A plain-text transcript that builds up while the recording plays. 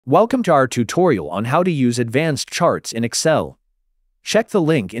Welcome to our tutorial on how to use advanced charts in Excel. Check the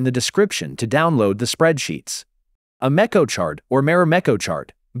link in the description to download the spreadsheets. A Mekko chart or Marimekko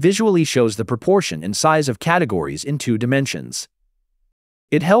chart visually shows the proportion and size of categories in 2 dimensions.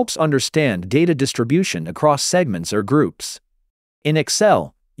 It helps understand data distribution across segments or groups. In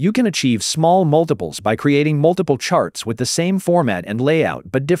Excel, you can achieve small multiples by creating multiple charts with the same format and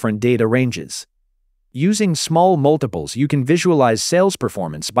layout but different data ranges. Using small multiples, you can visualize sales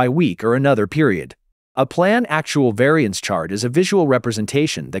performance by week or another period. A plan actual variance chart is a visual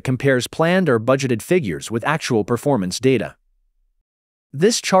representation that compares planned or budgeted figures with actual performance data.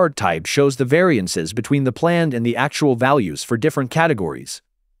 This chart type shows the variances between the planned and the actual values for different categories,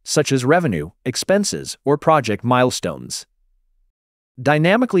 such as revenue, expenses, or project milestones.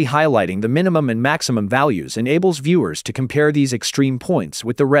 Dynamically highlighting the minimum and maximum values enables viewers to compare these extreme points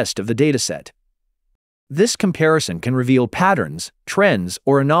with the rest of the dataset. This comparison can reveal patterns, trends,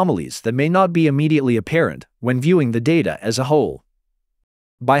 or anomalies that may not be immediately apparent when viewing the data as a whole.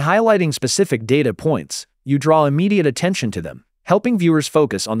 By highlighting specific data points, you draw immediate attention to them, helping viewers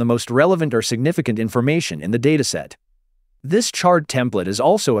focus on the most relevant or significant information in the dataset. This chart template is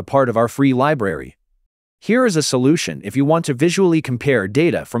also a part of our free library. Here is a solution if you want to visually compare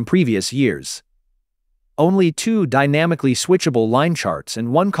data from previous years. Only 2 dynamically switchable line charts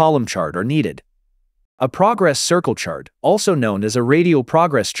and 1 column chart are needed. A progress circle chart, also known as a radial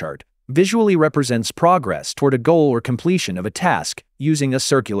progress chart, visually represents progress toward a goal or completion of a task using a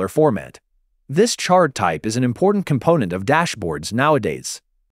circular format. This chart type is an important component of dashboards nowadays.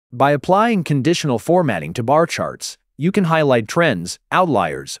 By applying conditional formatting to bar charts, you can highlight trends,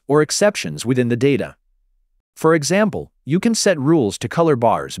 outliers, or exceptions within the data. For example, you can set rules to color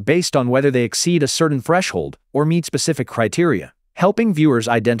bars based on whether they exceed a certain threshold or meet specific criteria, helping viewers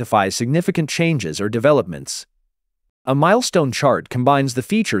identify significant changes or developments. A milestone chart combines the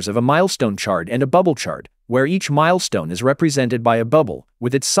features of a milestone chart and a bubble chart, where each milestone is represented by a bubble,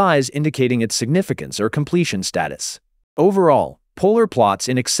 with its size indicating its significance or completion status. Overall, polar plots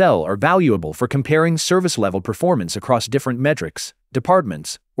in Excel are valuable for comparing service-level performance across different metrics,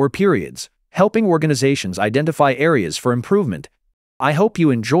 departments, or periods, helping organizations identify areas for improvement. I hope you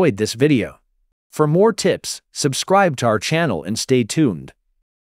enjoyed this video. For more tips, subscribe to our channel and stay tuned.